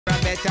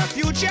better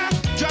future.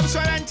 Jobs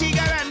for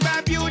Antigua and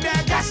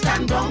Barbuda.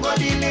 Gaston Browne go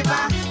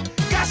deliver.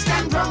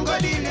 Gaston Browne go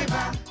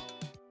deliver.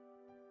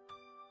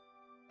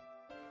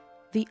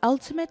 The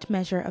ultimate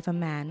measure of a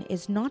man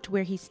is not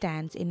where he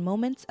stands in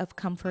moments of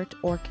comfort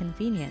or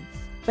convenience,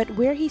 but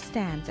where he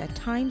stands at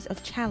times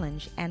of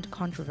challenge and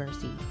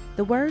controversy.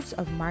 The words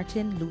of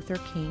Martin Luther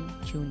King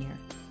Jr.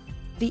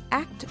 The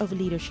act of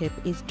leadership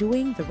is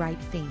doing the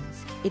right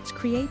things. It's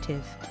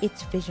creative,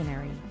 it's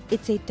visionary.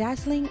 It's a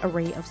dazzling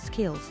array of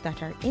skills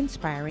that are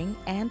inspiring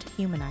and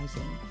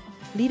humanizing.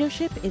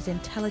 Leadership is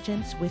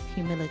intelligence with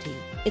humility.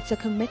 It's a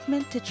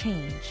commitment to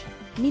change,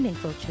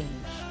 meaningful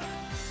change.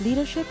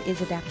 Leadership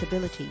is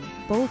adaptability,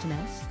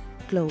 boldness,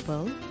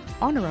 global,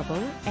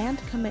 honorable, and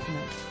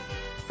commitment.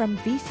 From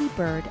V.C.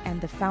 Bird and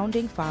the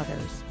Founding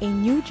Fathers, a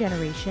new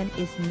generation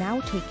is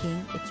now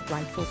taking its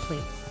rightful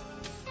place.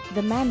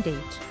 The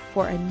mandate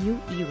for a new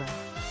era.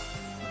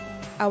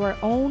 Our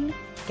own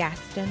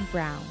Gaston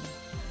Browne.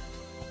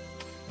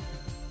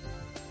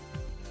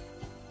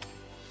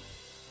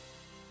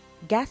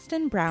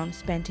 Gaston Browne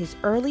spent his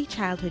early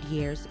childhood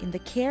years in the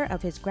care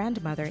of his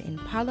grandmother in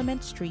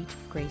Parliament Street,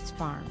 Grace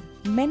Farm.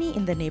 Many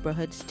in the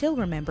neighborhood still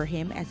remember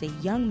him as a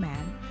young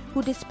man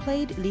who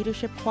displayed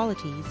leadership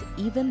qualities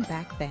even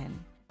back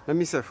then. Let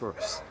me say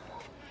first,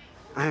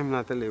 I am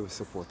not a Labour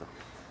supporter.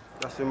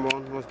 Gaston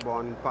Browne was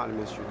born in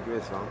Parliament Street,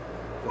 Grace Farm,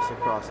 just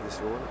across this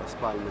road, that's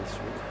Parliament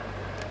Street.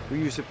 We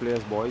used to play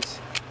as boys.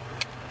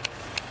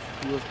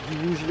 He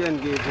usually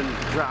engaged in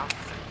draft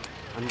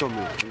and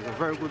dummy. He was a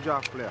very good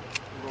draft player.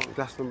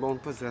 Gaston Browne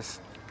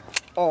possessed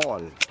all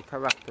the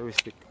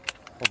characteristics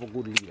of a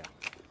good leader.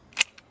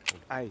 And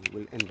I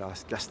will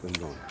endorse Gaston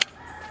Browne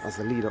as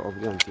the leader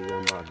of the Antigua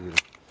and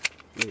Barbuda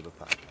Labour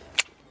Party.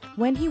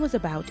 When he was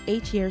about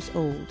 8 years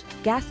old,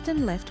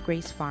 Gaston left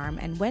Grace Farm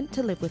and went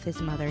to live with his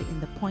mother in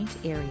the Point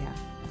area.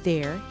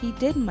 There, he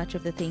did much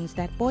of the things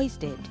that boys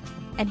did,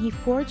 and he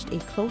forged a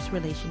close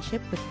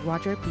relationship with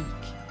Roger Beek,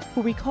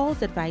 who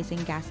recalls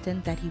advising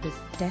Gaston that he was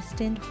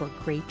destined for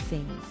great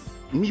things.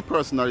 Me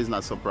personally is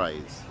not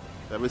surprised.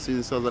 Ever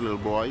since I was a little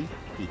boy,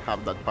 he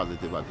had that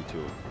positive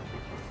attitude.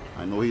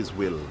 I know his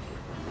will,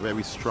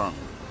 very strong.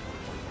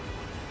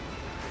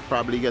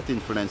 Probably get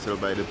influenced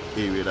by the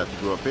area that he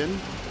grew up in,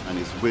 and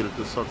his will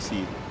to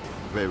succeed,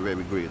 very,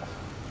 very great.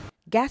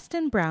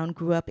 Gaston Browne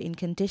grew up in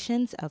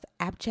conditions of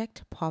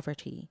abject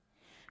poverty.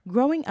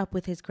 Growing up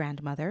with his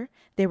grandmother,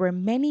 there were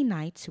many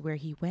nights where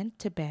he went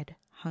to bed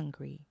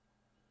hungry.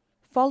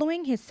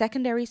 Following his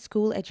secondary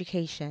school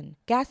education,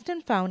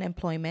 Gaston found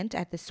employment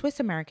at the Swiss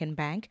American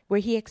Bank, where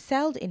he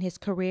excelled in his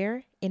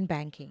career in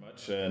banking.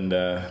 And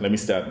let me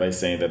start by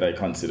saying that I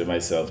consider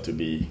myself to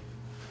be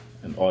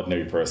an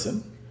ordinary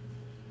person,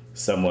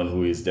 someone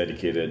who is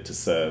dedicated to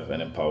serve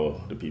and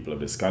empower the people of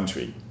this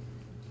country.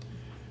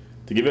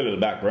 To give you a little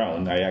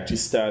background, I actually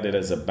started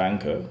as a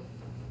banker.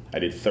 I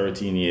did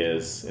 13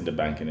 years in the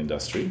banking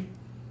industry.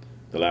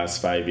 The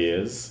last 5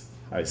 years,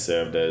 I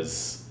served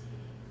as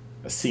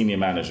a senior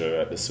manager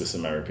at the Swiss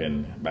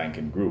American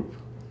Banking Group.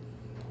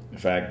 In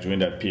fact, during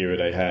that period,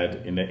 I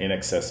had in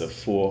excess of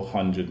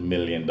 $400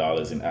 million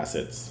in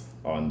assets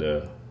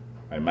under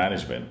my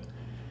management.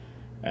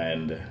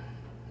 And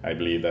I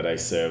believe that I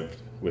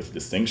served with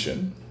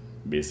distinction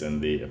based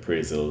on the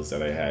appraisals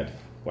that I had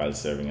while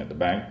serving at the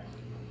bank.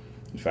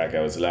 In fact,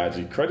 I was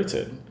largely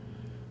credited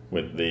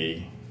with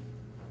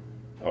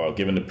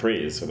given the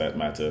praise, for that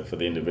matter, for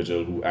the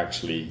individual who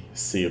actually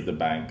saved the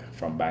bank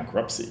from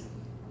bankruptcy.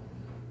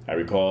 I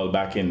recall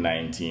back in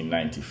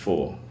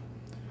 1994,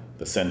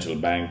 the central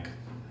bank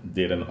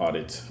did an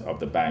audit of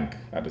the bank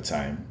at the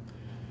time.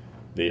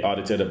 They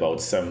audited about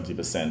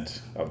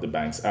 70% of the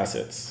bank's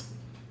assets,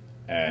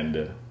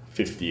 and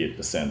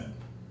 58%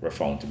 were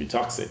found to be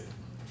toxic.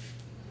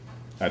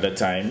 At that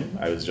time,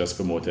 I was just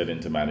promoted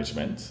into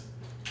management,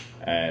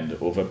 and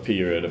over a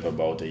period of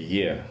about a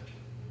year,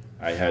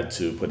 I had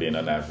to put in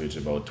on average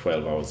about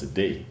 12 hours a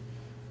day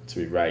to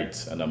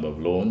rewrite a number of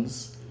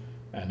loans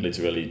and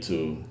literally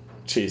to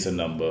chase a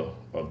number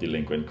of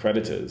delinquent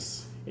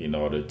creditors in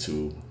order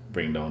to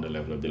bring down the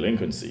level of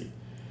delinquency.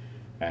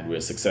 And we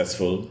were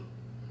successful,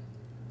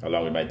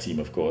 along with my team,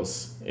 of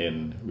course,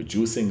 in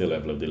reducing the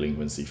level of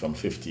delinquency from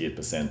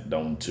 58%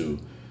 down to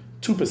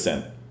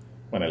 2%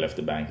 when I left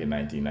the bank in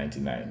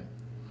 1999.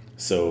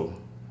 So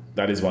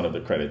that is one of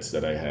the credits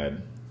that I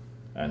had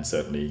and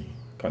certainly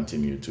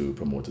continue to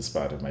promote as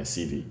part of my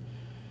CV.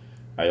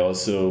 I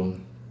also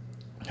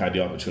had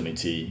the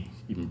opportunity,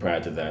 even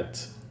prior to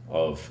that,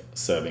 of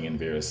serving in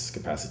various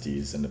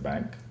capacities in the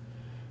bank.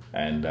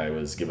 And I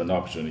was given the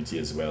opportunity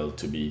as well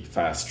to be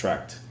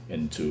fast-tracked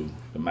into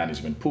the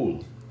management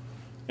pool.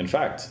 In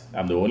fact,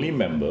 I'm the only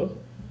member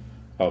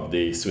of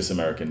the Swiss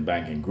American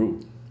Banking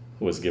Group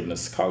who was given a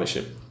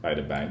scholarship by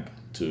the bank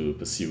to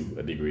pursue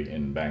a degree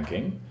in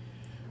banking,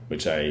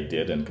 which I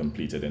did and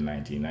completed in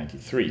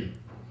 1993.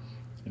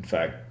 In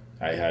fact,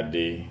 I had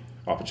the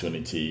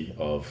opportunity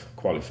of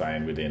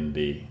qualifying within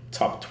the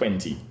top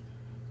 20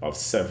 of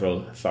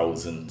several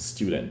thousand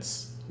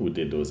students who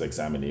did those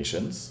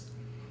examinations.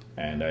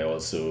 And I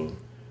also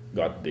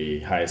got the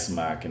highest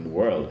mark in the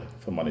world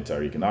for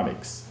monetary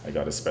economics. I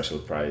got a special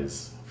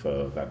prize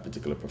for that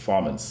particular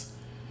performance.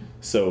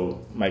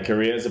 So my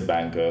career as a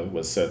banker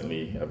was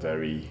certainly a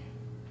very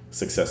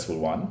successful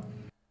one.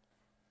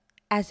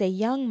 As a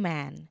young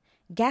man,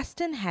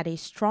 Gaston had a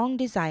strong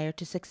desire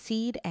to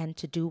succeed and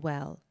to do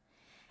well.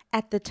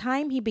 At the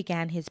time he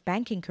began his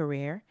banking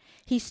career,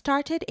 he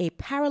started a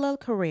parallel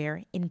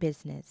career in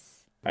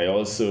business. I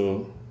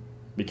also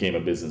became a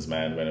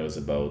businessman when I was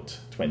about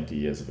 20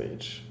 years of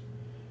age,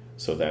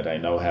 so that I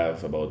now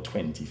have about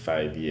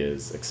 25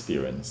 years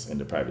experience in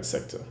the private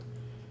sector.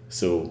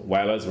 So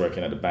while I was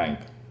working at the bank,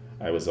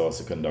 I was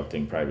also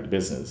conducting private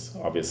business,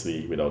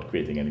 obviously without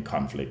creating any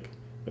conflict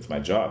with my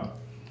job.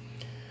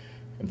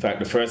 In fact,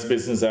 the first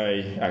business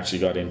I actually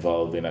got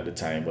involved in at the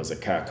time was a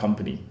car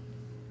company.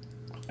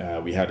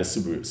 We had a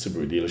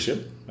Subaru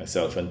dealership,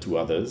 myself and two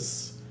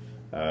others,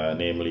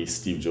 namely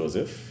Steve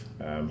Joseph.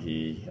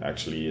 He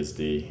actually is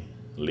the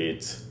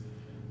late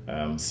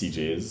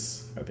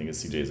CJ's, I think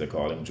it's CJ's I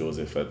call him,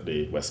 Joseph at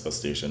the Westport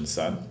Station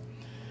son,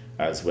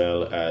 as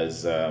well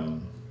as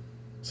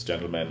this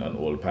gentleman on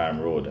Old Palm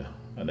Road,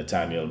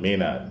 Nathaniel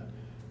Maynard.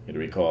 You'd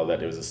recall that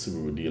there was a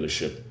Subaru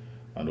dealership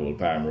on Old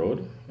Palm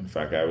Road. In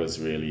fact, I was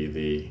really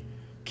the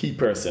key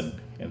person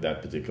in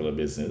that particular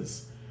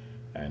business.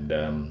 And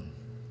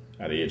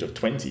at the age of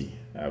 20,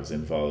 I was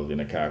involved in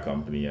a car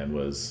company and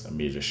was a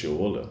major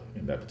shareholder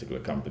in that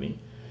particular company,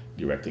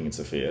 directing its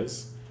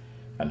affairs.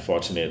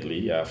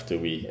 Unfortunately, after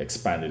we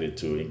expanded it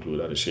to include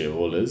other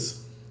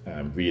shareholders,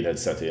 greed had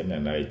set in,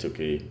 and I took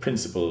a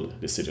principled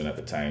decision at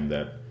the time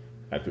that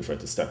I preferred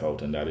to step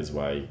out, and that is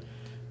why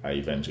I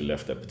eventually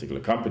left that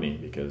particular company,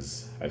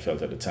 because I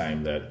felt at the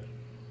time that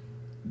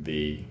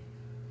the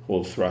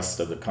whole thrust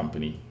of the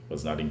company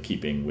was not in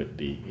keeping with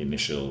the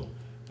initial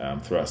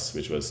thrust,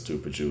 which was to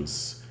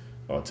produce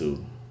or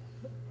to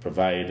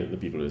provide the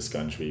people of this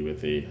country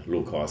with a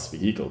low-cost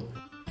vehicle.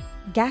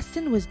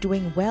 Gaston was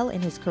doing well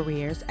in his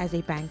careers as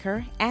a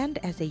banker and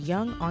as a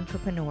young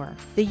entrepreneur.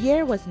 The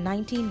year was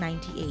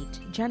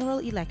 1998. General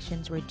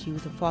elections were due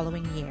the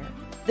following year.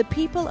 The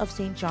people of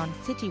St. John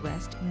City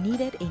West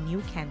needed a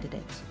new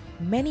candidate.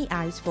 Many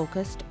eyes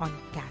focused on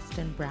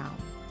Gaston Browne.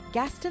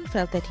 Gaston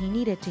felt that he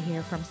needed to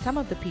hear from some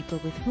of the people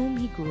with whom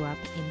he grew up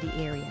in the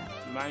area.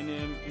 My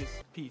name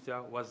is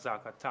Peter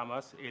Wazaka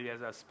Thomas,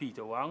 alias as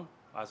Peter Wang,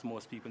 as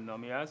most people know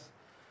me as.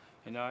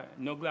 You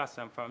know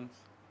Gaston from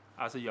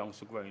as a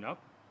youngster growing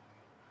up.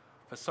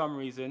 For some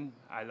reason,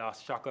 I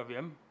lost track of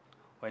him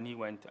when he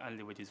went and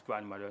lived with his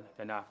grandmother,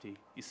 then after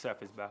he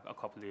surfaced back a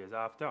couple of years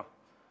after.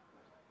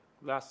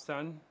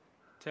 Gaston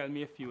told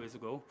me a few years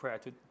ago, prior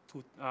to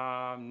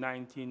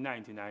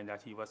 1999,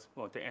 that he was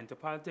going to enter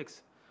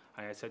politics.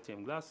 And I said to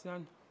him,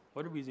 Gaston,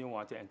 what the reason you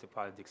want to enter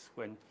politics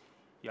when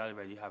you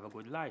already have a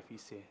good life? He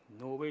said,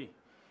 no way.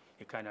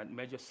 You cannot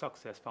measure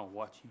success from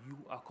what you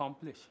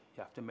accomplish.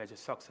 You have to measure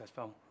success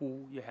from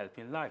who you help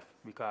in life,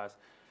 because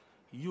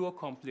your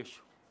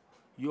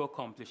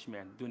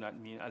accomplishment do not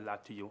mean a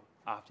lot to you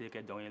after you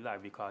get down in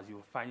life, because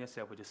you find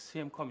yourself with the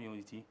same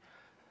community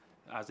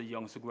as a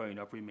youngster growing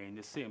up remain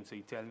the same. So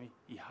you tell me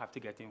you have to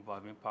get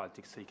involved in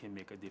politics so you can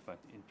make a difference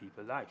in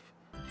people's life.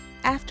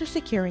 After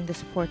securing the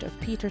support of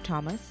Peter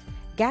Thomas,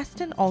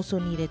 Gaston also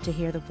needed to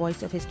hear the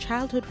voice of his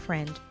childhood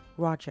friend,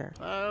 Roger.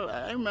 Well,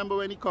 I remember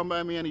when he come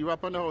by me and he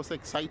rap on the house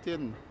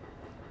exciting.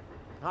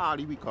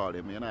 Harley we call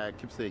him, I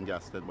keep saying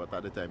Gaston, but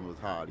at the time it was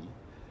Harley.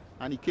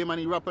 And he came and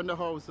he rap on the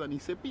house and he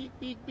said, peek,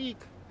 peek, peek.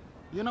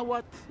 You know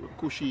what?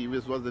 Cushy,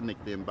 which was the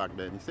nickname back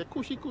then. He said,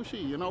 cushy, cushy,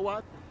 you know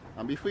what?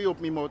 And before you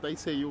open my mouth, I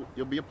say,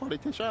 you'll be a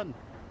politician.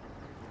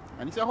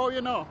 And he said, how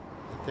you know?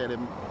 I tell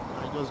him,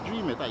 I just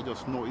dream it, I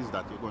just know it's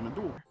that you're going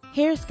to do.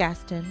 Here's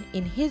Gaston,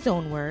 in his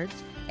own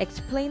words,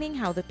 explaining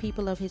how the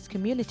people of his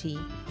community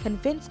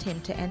convinced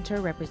him to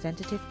enter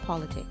representative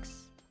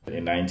politics.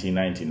 In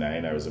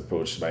 1999, I was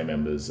approached by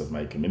members of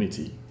my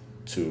community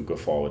to go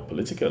forward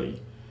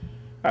politically.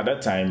 At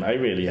that time, I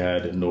really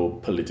had no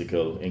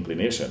political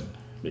inclination,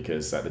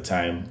 because at the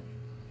time,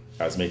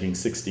 I was making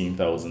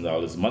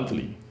 $16,000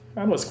 monthly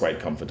and was quite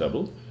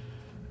comfortable.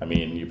 I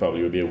mean, you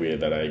probably would be aware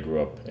that I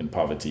grew up in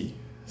poverty,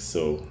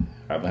 so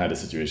I haven't had a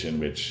situation in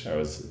which I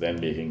was then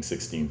making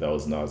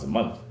 $16,000 a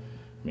month.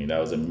 I mean, that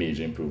was a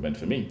major improvement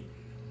for me.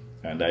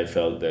 And I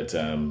felt that,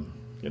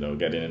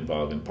 getting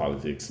involved in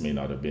politics may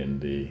not have been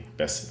the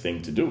best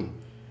thing to do,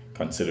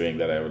 considering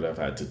that I would have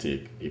had to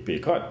take a pay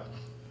cut.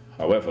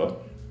 However,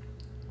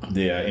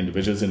 there are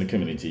individuals in the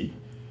community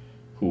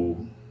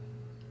who,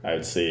 I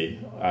would say,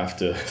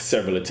 after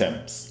several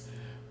attempts,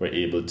 were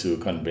able to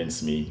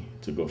convince me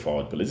to go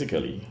forward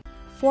politically.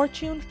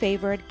 Fortune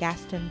favored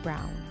Gaston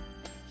Browne.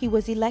 He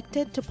was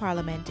elected to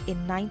Parliament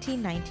in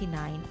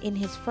 1999 in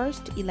his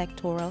first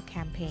electoral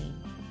campaign.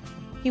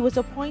 He was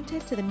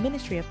appointed to the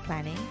Ministry of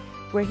Planning,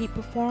 where he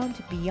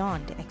performed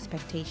beyond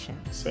expectations.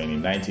 So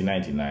in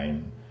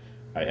 1999,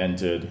 I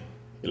entered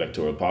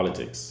electoral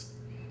politics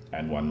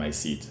and won my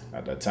seat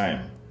at that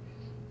time.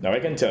 Now I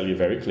can tell you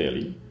very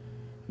clearly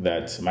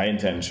that my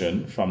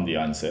intention from the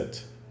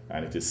onset,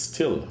 and it is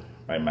still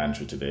my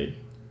mantra today,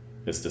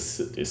 is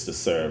to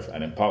serve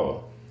and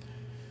empower.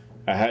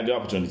 I had the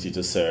opportunity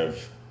to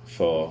serve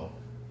for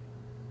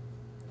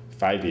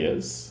 5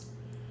 years,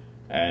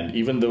 and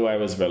even though I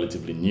was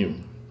relatively new,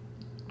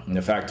 and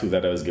the fact too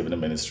that I was given a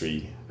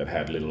ministry that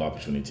had little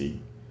opportunity,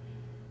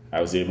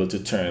 I was able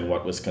to turn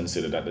what was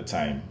considered at the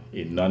time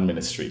a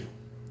non-ministry,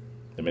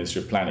 the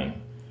Ministry of Planning,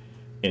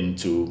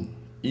 into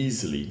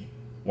easily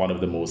one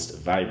of the most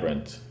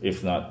vibrant,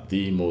 if not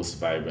the most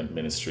vibrant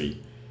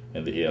ministry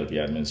in the ALP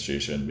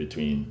administration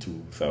between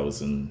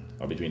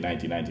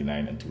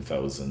 1999 and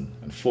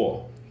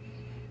 2004.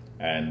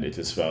 And it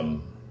is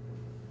from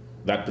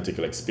that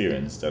particular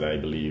experience that I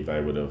believe I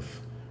would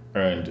have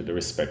earned the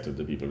respect of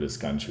the people of this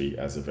country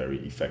as a very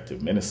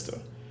effective minister.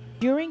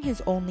 During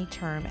his only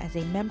term as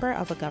a member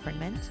of a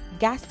government,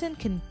 Gaston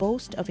can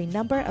boast of a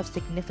number of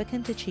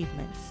significant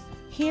achievements.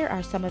 Here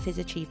are some of his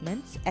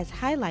achievements as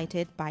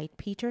highlighted by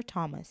Peter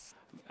Thomas.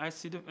 I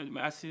see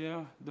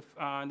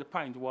the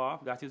Pint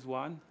Wharf, that is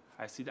one.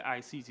 I see the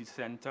ICT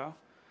Center.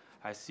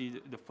 I see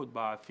the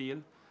football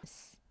field.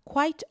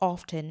 Quite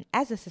often,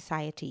 as a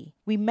society,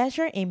 we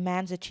measure a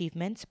man's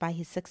achievements by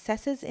his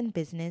successes in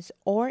business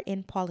or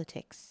in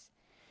politics.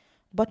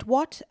 But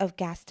what of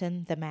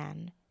Gaston the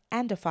man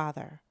and a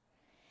father?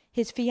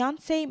 His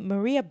fiancée,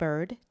 Maria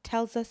Bird,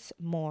 tells us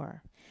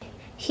more.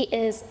 He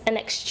is an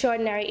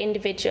extraordinary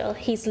individual.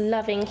 He's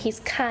loving,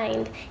 he's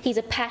kind, he's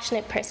a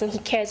passionate person, he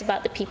cares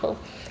about the people.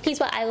 He's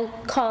what I would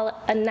call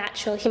a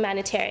natural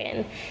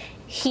humanitarian.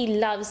 He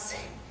loves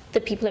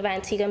the people of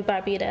Antigua and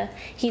Barbuda.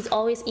 He's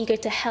always eager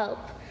to help.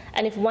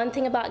 And if one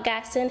thing about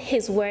Gaston,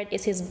 his word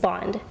is his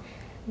bond.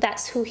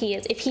 That's who he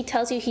is. If he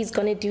tells you he's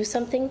going to do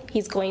something,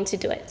 he's going to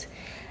do it.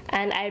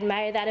 And I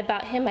admire that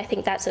about him. I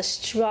think that's a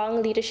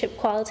strong leadership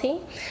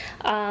quality.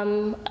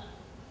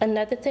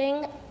 Another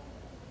thing,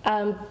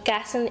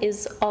 Gaston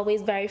is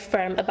always very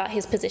firm about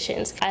his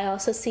positions. I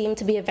also see him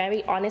to be a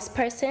very honest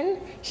person.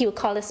 He would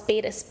call a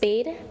spade a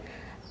spade.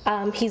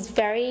 He's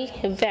very,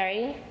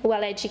 very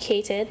well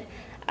educated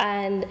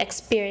and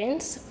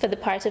experienced for the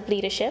part of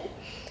leadership.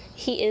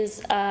 He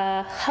is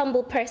a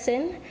humble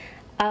person,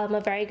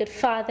 a very good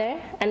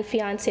father and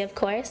fiancé, of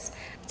course.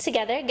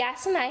 Together,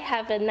 Gaston and I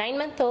have a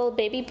 9-month-old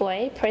baby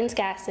boy, Prince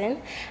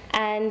Gaston,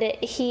 and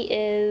he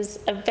is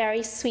a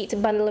very sweet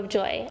bundle of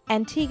joy.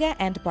 Antigua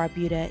and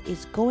Barbuda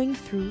is going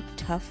through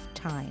tough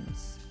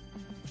times.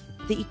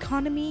 The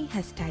economy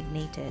has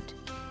stagnated.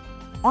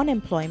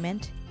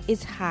 Unemployment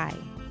is high.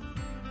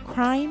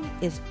 Crime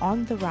is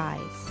on the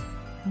rise.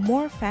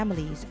 More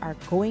families are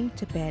going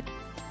to bed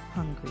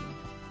hungry.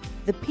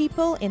 The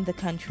people in the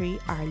country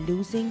are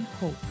losing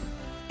hope.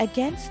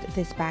 Against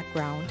this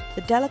background,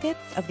 the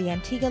delegates of the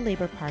Antigua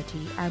Labour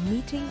Party are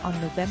meeting on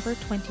November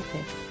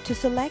 25th to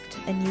select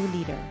a new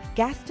leader.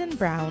 Gaston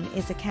Browne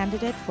is a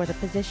candidate for the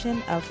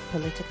position of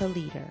political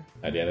leader.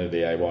 At the end of the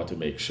day, I want to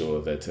make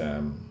sure that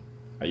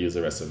I use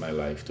the rest of my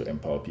life to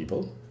empower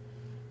people.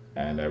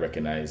 And I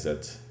recognize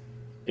that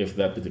if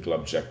that particular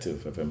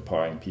objective of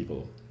empowering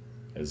people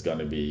is going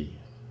to be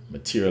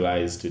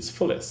materialized to its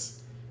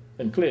fullest,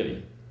 then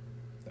clearly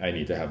I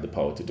need to have the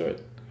power to do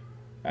it.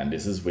 And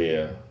this is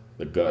where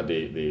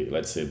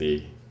let's say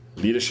the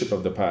leadership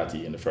of the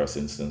party in the first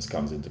instance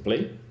comes into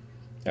play,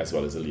 as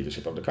well as the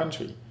leadership of the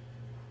country.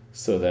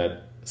 So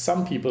that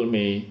some people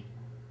may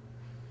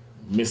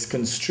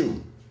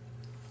misconstrue,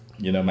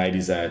 my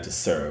desire to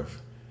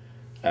serve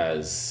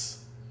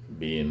as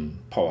being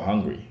power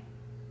hungry.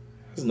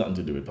 It has nothing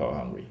to do with power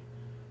hungry.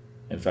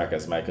 In fact,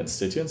 as my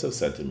constituents have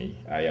said to me,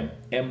 I am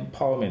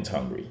empowerment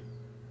hungry.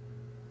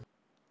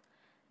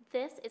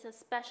 This is a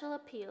special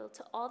appeal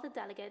to all the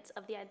delegates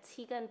of the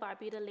Antigua and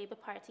Barbuda Labour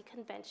Party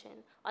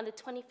Convention on the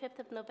 25th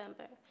of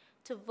November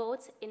to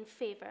vote in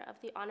favor of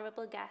the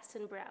Honourable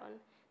Gaston Browne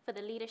for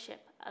the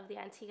leadership of the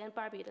Antigua and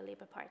Barbuda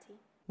Labour Party.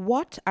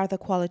 What are the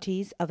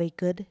qualities of a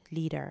good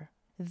leader?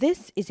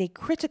 This is a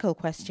critical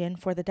question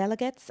for the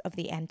delegates of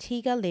the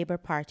Antigua Labour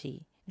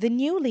Party. The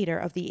new leader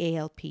of the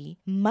ALP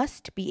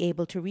must be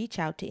able to reach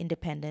out to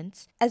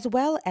independents as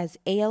well as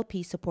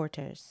ALP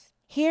supporters.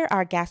 Here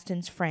are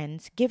Gaston's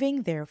friends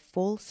giving their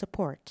full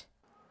support.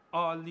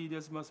 All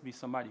leaders must be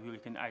somebody who you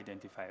can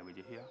identify with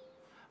you here.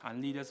 And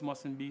leaders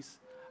mustn't be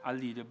a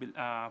leader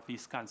for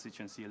his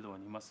constituency alone.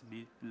 He must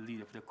be the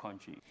leader of the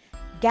country.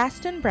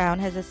 Gaston Browne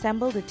has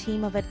assembled a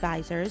team of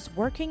advisors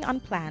working on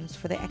plans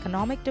for the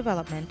economic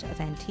development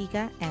of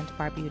Antigua and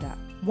Barbuda.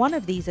 One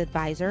of these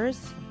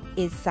advisors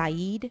is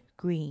Saeed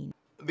Green.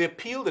 The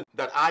appeal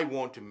that I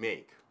want to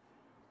make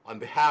on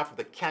behalf of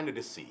the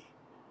candidacy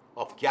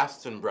of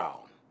Gaston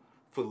Browne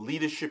for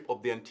leadership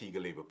of the Antigua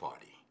Labour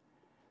Party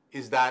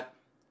is that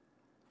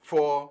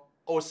for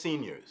our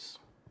seniors,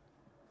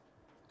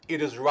 it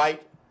is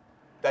right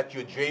that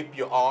you drape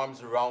your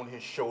arms around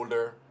his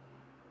shoulder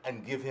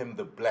and give him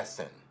the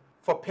blessing.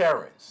 For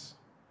parents,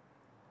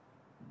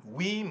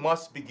 we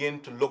must begin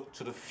to look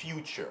to the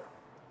future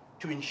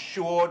to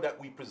ensure that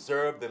we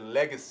preserve the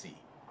legacy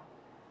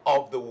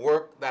of the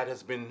work that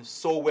has been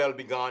so well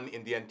begun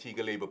in the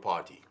Antigua Labour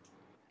Party.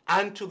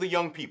 And to the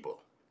young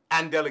people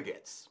and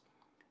delegates,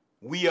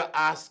 we are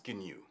asking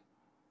you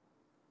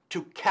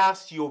to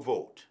cast your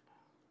vote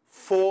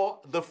for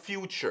the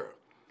future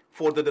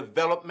for the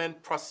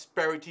development,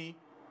 prosperity,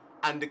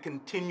 and the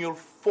continual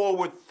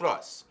forward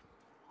thrust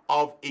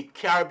of a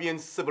Caribbean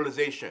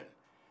civilization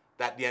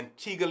that the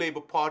Antigua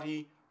Labour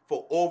Party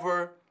for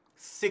over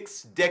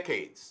 6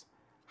 decades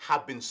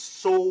have been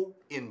so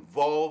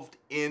involved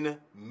in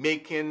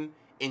making,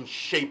 in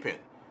shaping.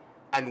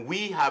 And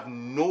we have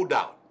no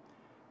doubt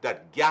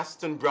that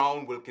Gaston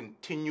Browne will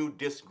continue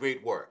this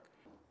great work.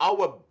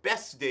 Our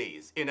best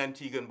days in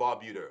Antigua and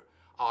Barbuda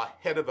are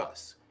ahead of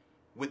us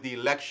with the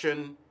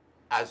election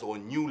as our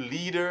new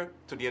leader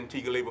to the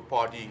Antigua Labour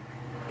Party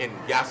in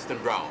Gaston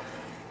Browne.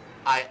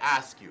 I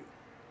ask you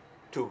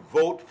to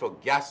vote for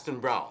Gaston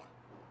Browne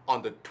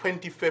on the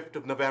 25th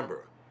of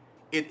November.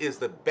 It is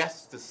the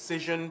best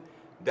decision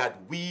that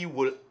we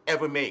will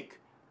ever make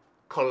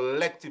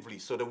collectively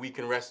so that we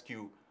can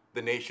rescue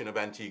the nation of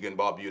Antigua and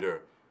Barbuda.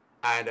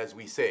 And as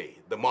we say,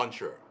 the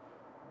mantra,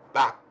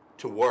 back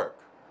to work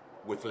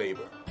with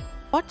labor.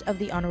 What of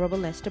the Honorable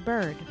Lester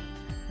Bird?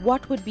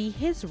 What would be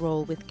his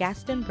role with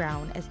Gaston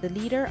Browne as the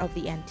leader of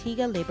the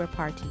Antigua Labour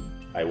Party?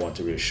 I want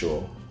to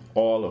reassure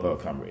all of our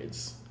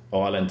comrades,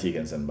 all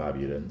Antiguans and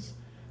Barbudans,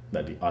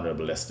 that the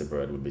Honorable Lester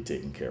Bird will be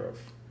taken care of.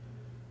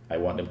 I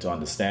want them to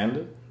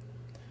understand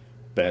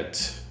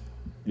that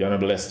the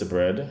Honorable Lester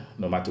Bird,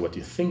 no matter what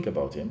you think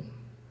about him,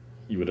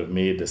 he would have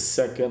made the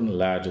second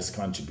largest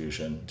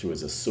contribution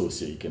towards the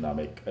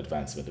socio-economic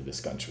advancement of this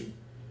country.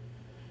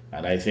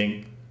 And I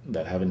think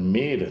that having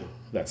made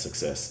that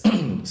success,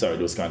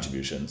 those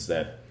contributions,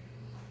 that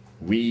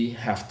we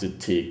have to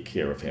take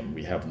care of him.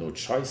 We have no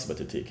choice but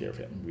to take care of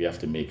him. We have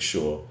to make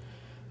sure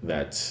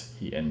that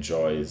he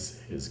enjoys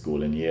his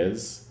golden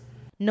years.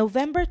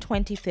 November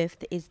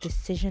 25th is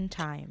decision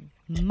time.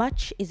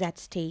 Much is at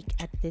stake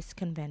at this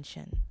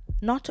convention.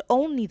 Not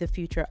only the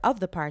future of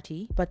the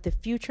party, but the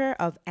future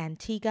of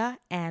Antigua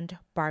and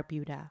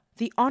Barbuda.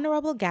 The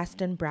Honorable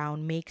Gaston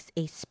Browne makes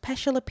a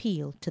special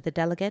appeal to the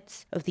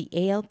delegates of the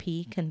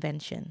ALP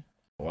convention.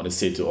 I want to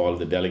say to all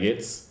the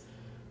delegates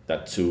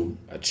that to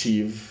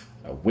achieve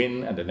a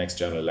win at the next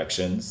general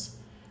elections,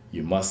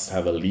 you must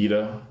have a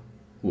leader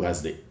who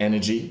has the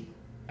energy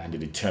and the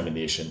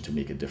determination to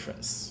make a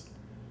difference.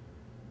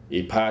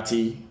 A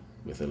party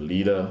with a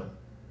leader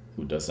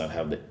who does not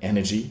have the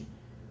energy,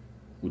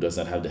 who does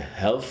not have the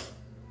health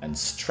and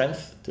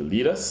strength to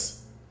lead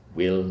us,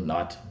 will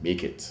not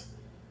make it.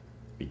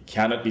 We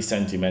cannot be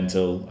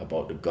sentimental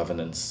about the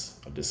governance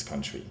of this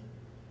country.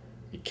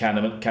 We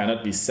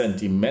cannot be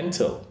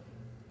sentimental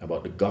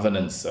about the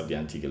governance of the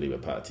Antigua Labour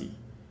Party.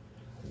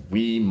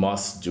 We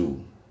must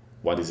do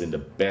what is in the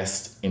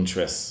best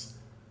interests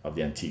of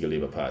the Antigua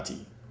Labour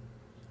Party.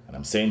 And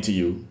I'm saying to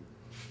you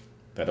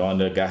that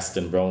under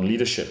Gaston Browne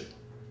leadership,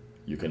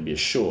 you can be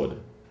assured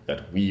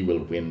that we will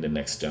win the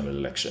next general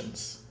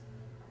elections.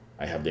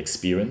 I have the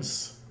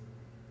experience,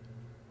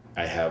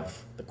 I have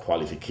the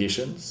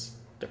qualifications,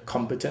 the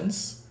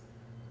competence,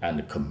 and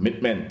the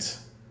commitment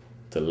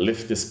to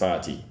lift this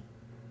party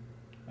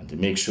and to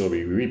make sure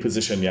we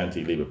reposition the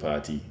Antigua Labour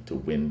Party to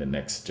win the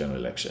next general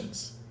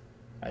elections.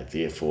 I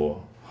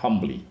therefore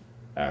humbly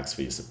ask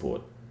for your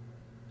support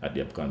at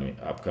the upcoming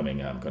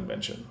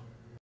convention.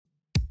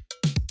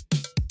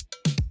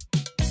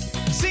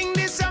 Sing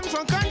this song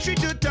from country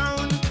to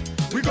town.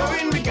 We're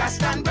going with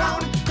Gaston.